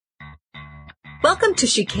Welcome to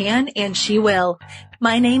She Can and She Will.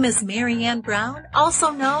 My name is Mary Ann Brown,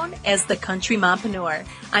 also known as the Country Mompreneur.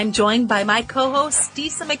 I'm joined by my co-host,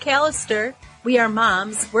 Disa McAllister. We are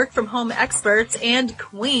moms, work-from-home experts, and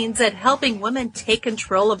queens at helping women take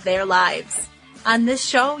control of their lives. On this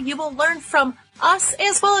show, you will learn from us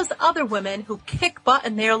as well as other women who kick butt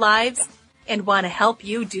in their lives and want to help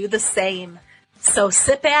you do the same. So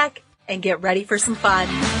sit back and get ready for some fun.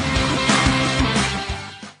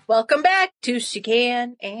 Welcome back to She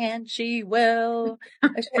Can and She Will.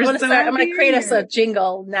 I'm going to create us a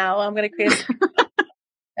jingle now. I'm going to create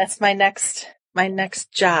that's my next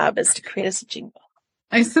job is to create us a jingle.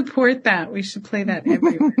 I support that. We should play that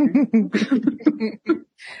everywhere.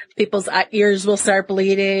 People's ears will start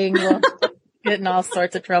bleeding. We'll get in all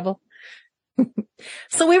sorts of trouble.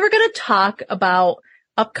 So we were going to talk about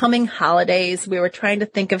upcoming holidays. We were trying to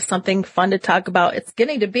think of something fun to talk about. It's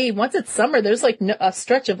getting to be, once it's summer, there's like a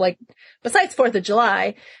stretch of like, besides 4th of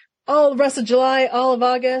July, all the rest of July, all of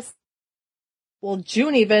August, well,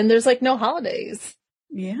 June even, there's like no holidays.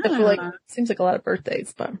 Yeah. I feel like it seems like a lot of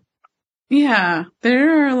birthdays, but. Yeah,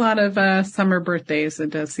 there are a lot of summer birthdays, it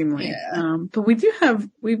does seem like. Yeah. But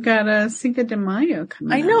we've got a Cinco de Mayo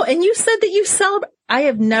coming I know, and you said that you celebrate. I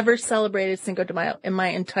have never celebrated Cinco de Mayo in my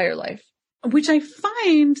entire life. Which I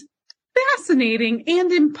find fascinating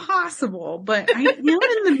and impossible, but I am in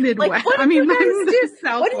the Midwest. Like, I'm in the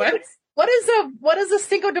Southwest. What is a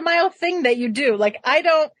Cinco de Mayo thing that you do? Like, I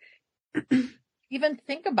don't even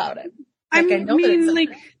think about it. Like, I know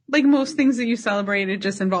like most things that you celebrate, it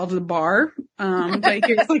just involves a bar. Like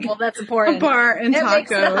it's like well, that's important. A bar and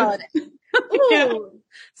tacos. Yeah.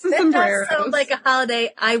 Some that sombreros. Does sound like a holiday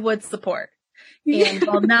I would support. And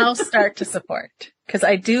I'll now start to support because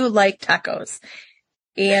I do like tacos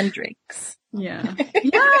and drinks. Yeah.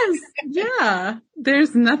 Yes. Yeah.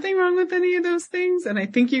 There's nothing wrong with any of those things. And I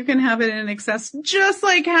think you can have it in excess. Just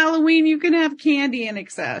like Halloween, you can have candy in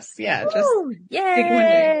excess. Yeah. Just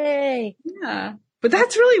yay. Yeah. But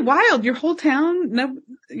that's really wild. Your whole town, town.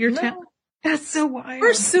 That's so wild.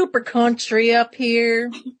 We're super country up here.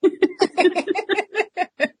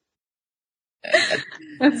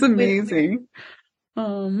 That's amazing.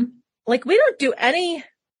 Like we don't do any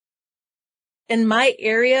in my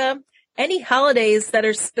area, any holidays that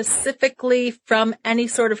are specifically from any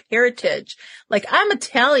sort of heritage. Like I'm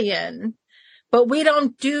Italian, but we're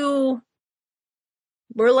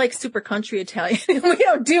like super country Italian. We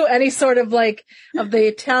don't do any sort of like of the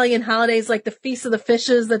Italian holidays, like the Feast of the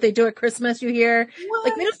Fishes that they do at Christmas, you hear. What?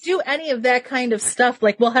 Like we don't do any of that kind of stuff.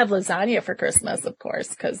 Like we'll have lasagna for Christmas, of course,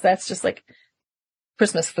 because that's just like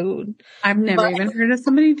Christmas food. I've never even heard of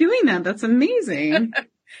somebody doing that. That's amazing.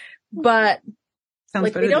 But sounds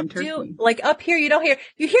like better we don't than turkey. do like up here.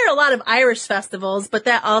 You hear a lot of Irish festivals, but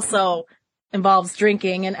that also involves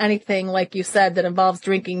drinking, and anything like you said that involves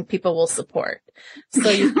drinking, people will support. So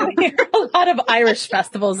you hear a lot of Irish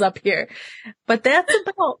festivals up here, but that's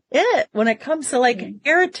about it when it comes to like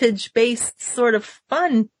heritage based sort of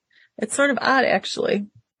fun. It's sort of odd, actually.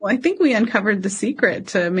 Well, I think we uncovered the secret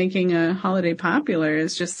to making a holiday popular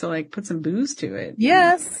is just to like put some booze to it.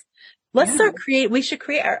 Yes. We should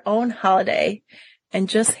create our own holiday and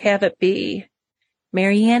just have it be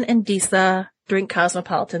Mary Ann and Disa drink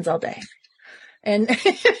Cosmopolitans all day. And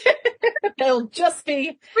that'll just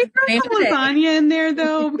be. We throw some lasagna in there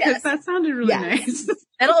though, because that sounded really nice.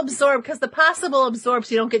 That'll absorb, because the possible absorbs,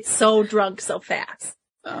 you don't get so drunk so fast.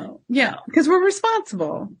 Oh, yeah. Because we're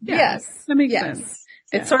responsible. Yeah, yes. That makes sense.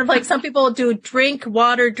 It's sort of like some people do drink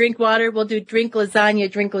water. We'll do drink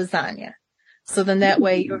lasagna. So then that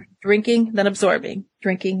way you're drinking, then absorbing,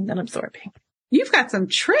 drinking, then absorbing. You've got some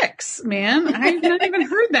tricks, man. I've not even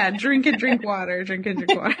heard that. Drink water.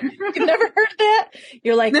 You've never heard that?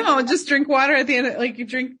 You're like, no, just drink water at the end. Like you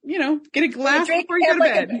drink, get a glass before you go to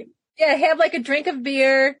bed. Have like a drink of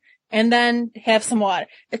beer and then have some water.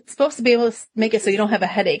 It's supposed to be able to make it so you don't have a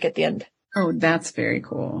headache at the end. Oh, that's very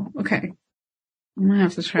cool. Okay. I'm going to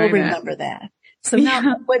have to try that. We'll remember that. So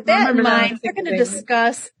now with that in mind, we're going to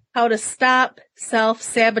discuss how to stop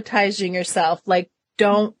self-sabotaging yourself. Like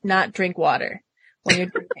don't not drink water when you're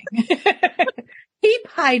drinking. Keep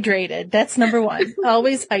hydrated. That's number one.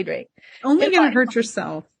 Always hydrate. Only going to hurt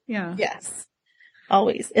yourself. Yeah. Yes.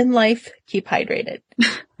 Always. In life, keep hydrated.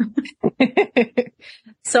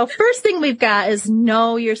 So first thing we've got is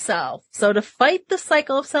know yourself. So to fight the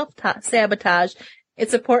cycle of self-sabotage,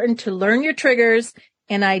 it's important to learn your triggers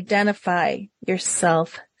and identify your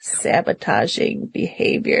self-sabotaging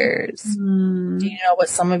behaviors. Do you know what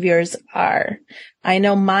some of yours are? I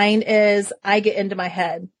know mine is I get into my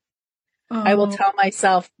head. I will tell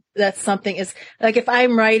myself that something is, like if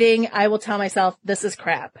I'm writing, I will tell myself this is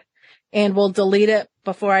crap. and will delete it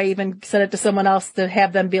before I even send it to someone else to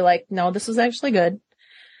have them be like, no, this was actually good.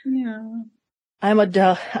 Yeah. I'm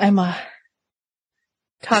a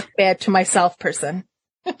talk bad to myself person.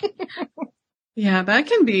 Yeah, that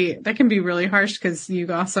can be really harsh because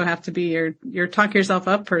you also have to be your talk yourself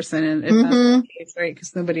up person. And if that's the case, right?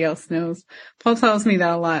 Because nobody else knows. Paul tells me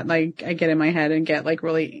that a lot. Like I get in my head and get like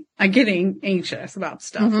I get anxious about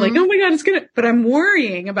stuff. Like, oh my God, but I'm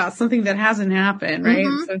worrying about something that hasn't happened. Right.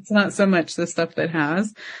 So it's not so much the stuff that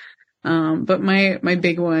has. But my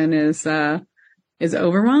big one is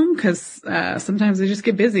overwhelm because sometimes I just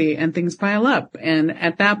get busy and things pile up. And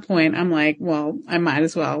at that point, I'm like, well, I might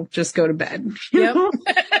as well just go to bed. Yep.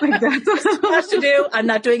 Like that's what to do. I'm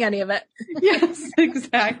not doing any of it. Yes,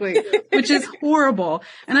 exactly. Which is horrible.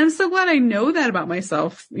 And I'm so glad I know that about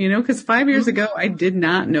myself, because 5 years ago, I did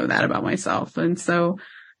not know that about myself. And so,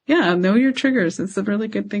 yeah, know your triggers. It's a really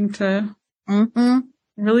good thing to,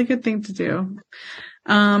 really good thing to do.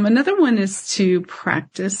 Another one is to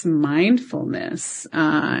practice mindfulness.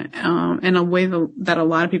 And a way that a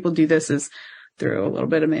lot of people do this is through a little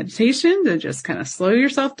bit of meditation to just kind of slow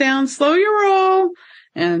yourself down, slow your roll,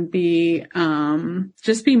 and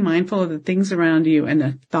just be mindful of the things around you and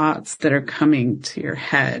the thoughts that are coming to your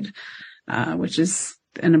head, which is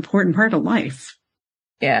an important part of life.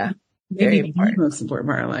 Yeah. Maybe the most important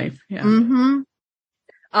part of life. Yeah.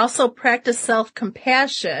 Also practice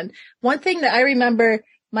self-compassion. One thing that I remember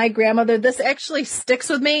my grandmother, this actually sticks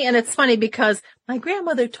with me. And it's funny because my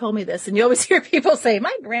grandmother told me this, and you always hear people say,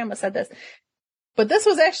 my grandma said this, but this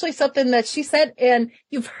was actually something that she said. And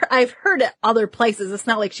I've heard it other places. It's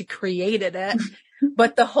not like she created it,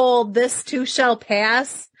 but the whole, this too shall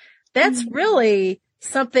pass. That's really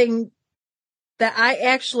something that I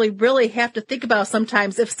actually really have to think about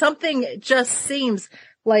sometimes. If something just seems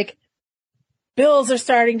like bills are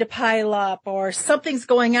starting to pile up or something's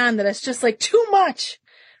going on that it's just like too much,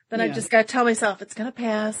 then I just got to tell myself it's going to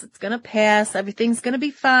pass. It's going to pass. Everything's going to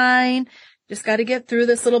be fine. Just got to get through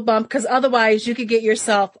this little bump, because otherwise you could get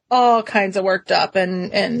yourself all kinds of worked up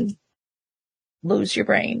and lose your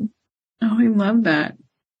brain. Oh, I love that.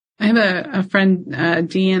 I have a friend,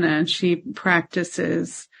 Deanna, and she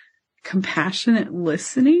practices compassionate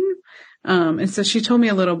listening. And so she told me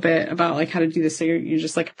a little bit about like how to do this. So you're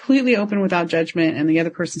just like completely open without judgment, and the other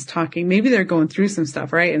person's talking. Maybe they're going through some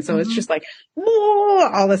stuff, right? And so it's just like,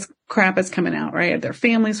 all this crap is coming out, right? Their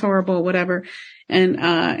family's horrible, whatever.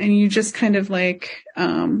 And you just kind of like,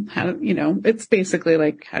 it's basically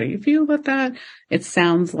like, how do you feel about that? It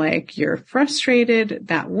sounds like you're frustrated.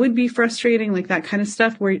 That would be frustrating, like that kind of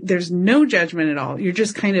stuff where there's no judgment at all. You're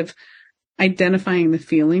just kind of identifying the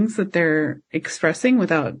feelings that they're expressing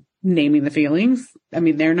without naming the feelings. I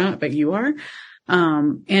mean, they're not, but you are.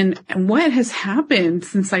 And what has happened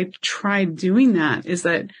since I tried doing that is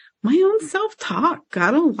that my own self-talk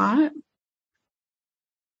got a lot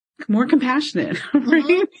more compassionate,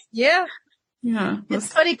 right? Yeah. Yeah.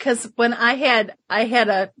 It's funny because when I had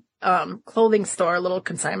a clothing store, a little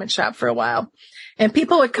consignment shop for a while, and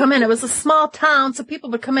people would come in. It was a small town, so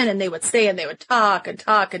people would come in and they would stay and they would talk and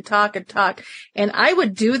talk and talk and talk. And I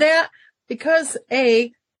would do that because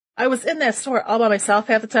I was in that store all by myself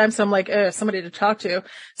half the time, so I'm like, somebody to talk to.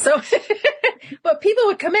 So, but people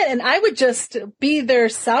would come in and I would just be their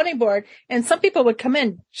sounding board, and some people would come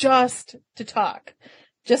in just to talk,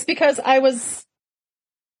 just because I was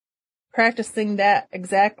practicing that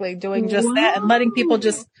exactly, doing just that and letting people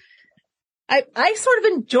just, I sort of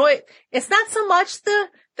enjoy it. It's not so much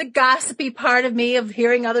the gossipy part of me of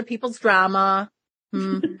hearing other people's drama,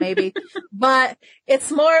 maybe, but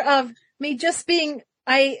it's more of me just being,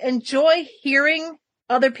 I enjoy hearing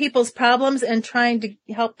other people's problems and trying to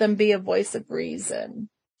help them be a voice of reason.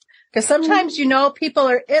 Because sometimes, people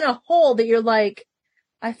are in a hole that you're like,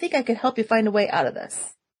 I think I could help you find a way out of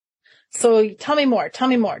this. So tell me more.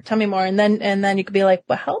 And then you could be like,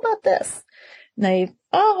 well, how about this? And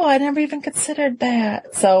I never even considered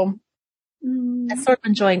that. So that's sort of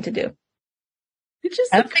enjoying to do.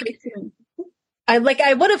 I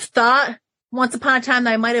would have thought once upon a time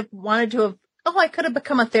that I might have wanted to have, I could have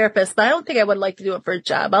become a therapist, but I don't think I would like to do it for a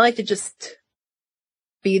job. I like to just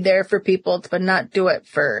be there for people, but not do it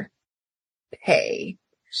for pay.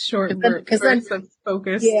 Short bursts of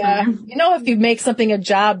focus. Yeah. If you make something a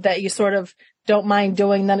job that you sort of don't mind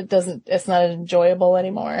doing, then it's not enjoyable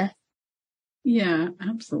anymore. Yeah,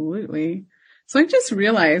 absolutely. So I just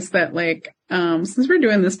realized that since we're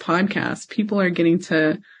doing this podcast, people are getting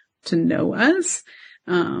to know us.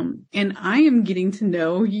 And I am getting to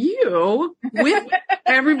know you with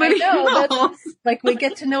everybody else. Like we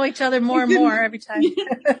get to know each other more and more every time.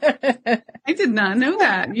 I did not know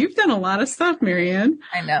that. You've done a lot of stuff, Mary Ann.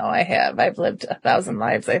 I know I have. I've lived 1,000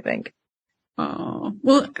 lives, I think. Oh,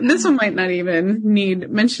 well, this one might not even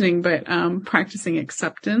need mentioning, but, practicing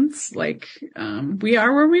acceptance, like, we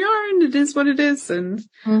are where we are and it is what it is. And,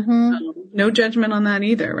 no judgment on that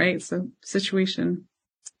either. Right. So situation.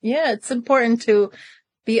 Yeah. It's important to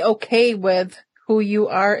be okay with who you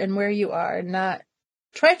are and where you are and not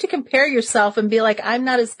try to compare yourself and be like, I'm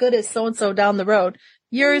not as good as so-and-so down the road.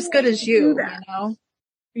 You're as good as you know?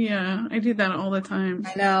 Yeah. I do that all the time.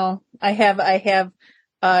 I know. I have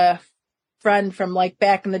a friend from like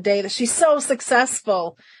back in the day that she's so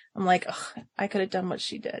successful. I'm like, I could have done what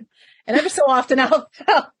she did. And every so often I'll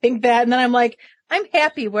think that. And then I'm like, I'm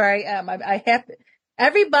happy where I am. I have,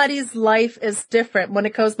 everybody's life is different. When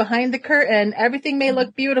it goes behind the curtain, everything may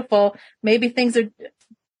look beautiful. Maybe things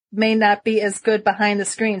may not be as good behind the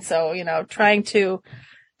screen. So, trying to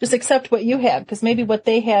just accept what you have, because maybe what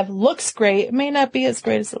they have looks great. It may not be as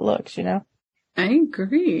great as it looks, I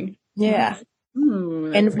agree. Yeah.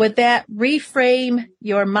 Ooh, and with that, reframe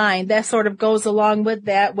your mind. That sort of goes along with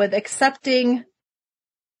that, with accepting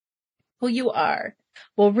who you are.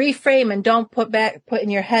 Well, reframe and don't put in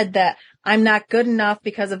your head that I'm not good enough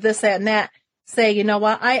because of this, that, and that. Say, you know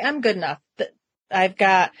what? I am good enough. I've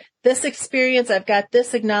got this experience. I've got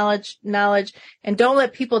this knowledge, and don't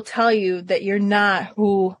let people tell you that you're not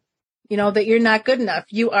that you're not good enough.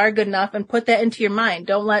 You are good enough, and put that into your mind.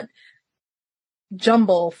 Don't let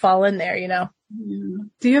jumble fall in there, Yeah.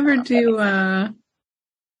 Do you ever do, oh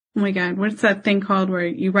my God, what's that thing called where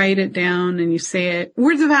you write it down and you say it?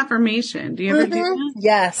 Words of affirmation. Do you ever do that?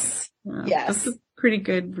 Yes. Yes. That's a pretty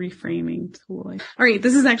good reframing tool. All right.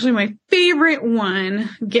 This is actually my favorite one.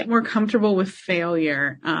 Get more comfortable with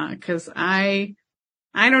failure. Cause I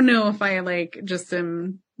don't know if I just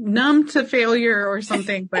am numb to failure or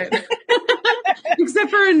something, but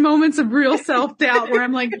except for in moments of real self-doubt where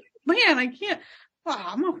I'm like, man, I can't. Wow,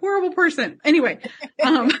 I'm a horrible person. Anyway,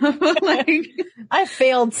 I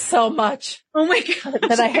failed so much. Oh my God.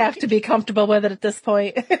 That I have to be comfortable with it at this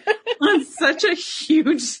point. On such a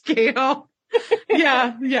huge scale.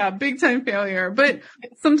 Yeah, big time failure. But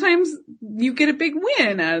sometimes you get a big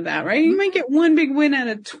win out of that, right? You might get one big win out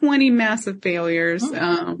of 20 massive failures.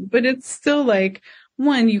 But it's still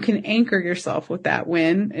one, you can anchor yourself with that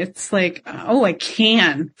win. It's like, I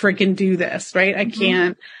can freaking do this, right? I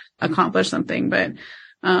can accomplish something. But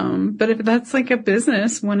if that's a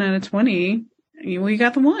business, 1 out of 20, you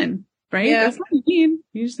got the one, right? Yeah. That's what you need.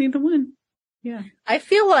 You just need the one. Yeah. I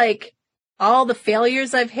feel like all the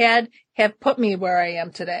failures I've had have put me where I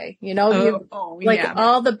am today.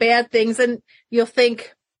 All the bad things, and you'll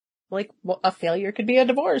think a failure could be a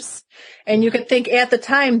divorce. And you could think at the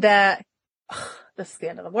time that this is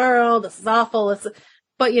the end of the world. This is awful.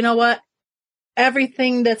 But you know what?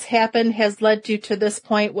 Everything that's happened has led you to this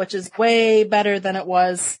point, which is way better than it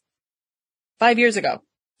was 5 years ago,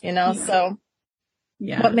 so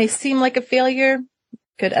what may seem like a failure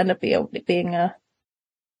could end up being a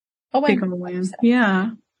win.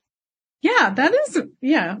 Yeah. Yeah, that is,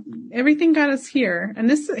 everything got us here. And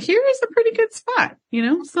here is a pretty good spot,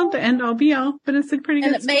 it's not the end all be all, but it's a pretty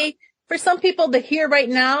good spot. For some people, the here right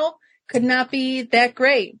now could not be that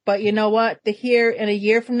great, but you know what? The here in a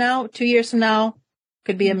year from now, 2 years from now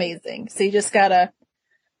could be amazing. So you just gotta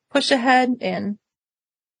push ahead and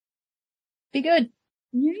be good.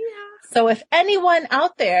 Yeah. So if anyone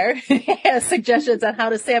out there has suggestions on how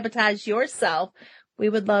to sabotage yourself, we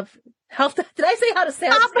would love help. Did I say how to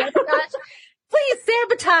sabotage? Please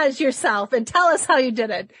sabotage yourself and tell us how you did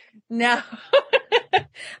it. Now,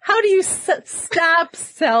 how do you stop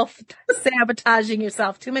self-sabotaging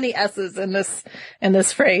yourself? Too many S's in this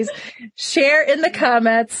phrase. Share in the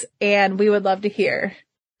comments, and we would love to hear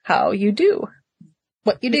how you do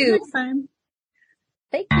what you do. Next time.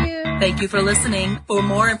 Thank you. Thank you for listening. For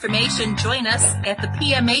more information, join us at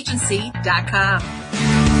thepmagency.com.